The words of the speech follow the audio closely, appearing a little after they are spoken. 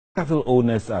Cattle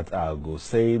owners at Agogo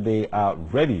say they are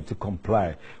ready to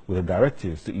comply with the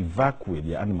directives to evacuate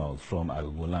their animals from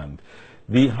Agogo land.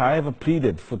 They, however,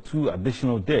 pleaded for 2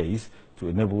 additional days to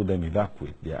enable them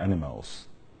evacuate their animals.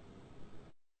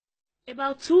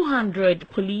 About 200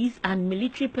 police and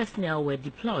military personnel were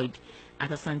deployed at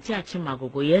Asante-Achem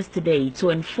Agogo yesterday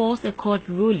to enforce a court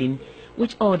ruling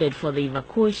which ordered for the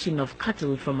evacuation of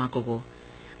cattle from Agogo.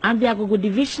 And the Agogo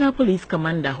Divisional Police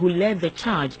Commander who led the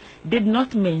charge did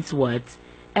not mince words,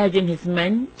 urging his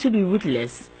men to be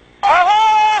ruthless. Are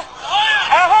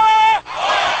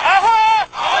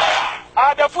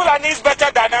the Fulanis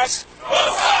better than us?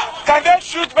 Can they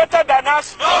shoot better than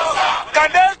us?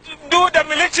 Can they do the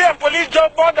military and police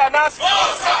job more than us?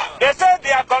 They say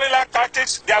they are guerrilla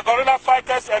tactics, they are guerrilla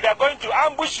fighters, and they are going to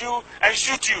ambush you and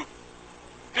shoot you.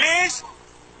 Please,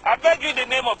 I beg you in the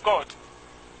name of God,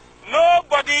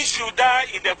 nobody should die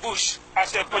in the bush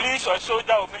as a police or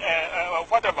soldier or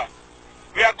whatever.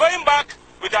 We are going back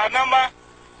with our number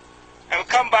and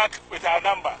come back with our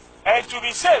number. And to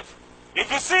be safe,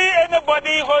 if you see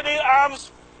anybody holding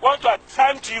arms want to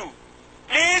attempt you,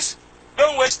 please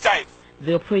don't waste time.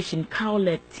 The Operation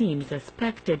Cow-led team is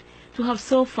expected to have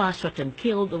so far shot and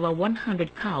killed over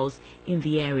 100 cows in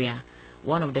the area.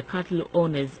 One of the cattle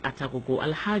owners at Agogo,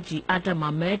 Alhaji Adam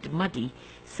Ahmed Madi,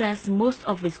 says most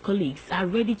of his colleagues are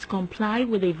ready to comply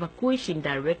with the evacuation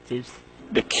directives.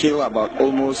 They kill about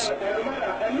almost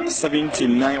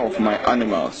 79 of my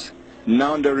animals.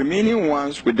 Now the remaining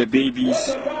ones with the babies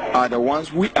are the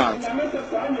ones we are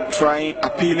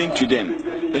appealing to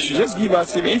them. They should just give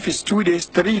us, even if it's 2 days,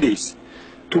 3 days,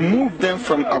 to move them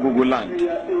from Agogo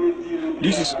land.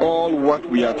 This is all what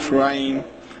we are trying,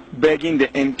 begging the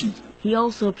MP. He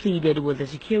also pleaded with the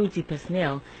security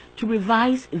personnel to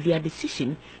revise their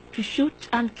decision to shoot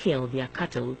and kill their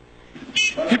cattle.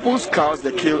 People's cows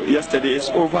they killed yesterday is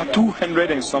over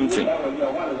 200 and something.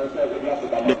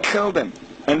 They killed them.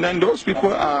 And then those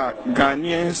people are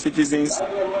Ghanaian citizens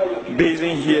based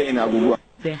here in Agogo.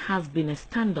 There has been a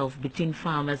standoff between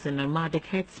farmers and nomadic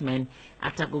herdsmen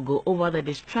at Agogo over the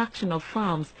destruction of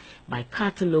farms by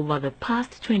cattle over the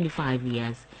past 25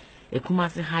 years. A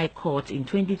Kumasi High Court in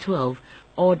 2012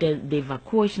 ordered the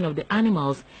evacuation of the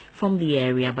animals from the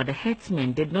area, but the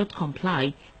herdsmen did not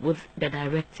comply with the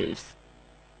directives.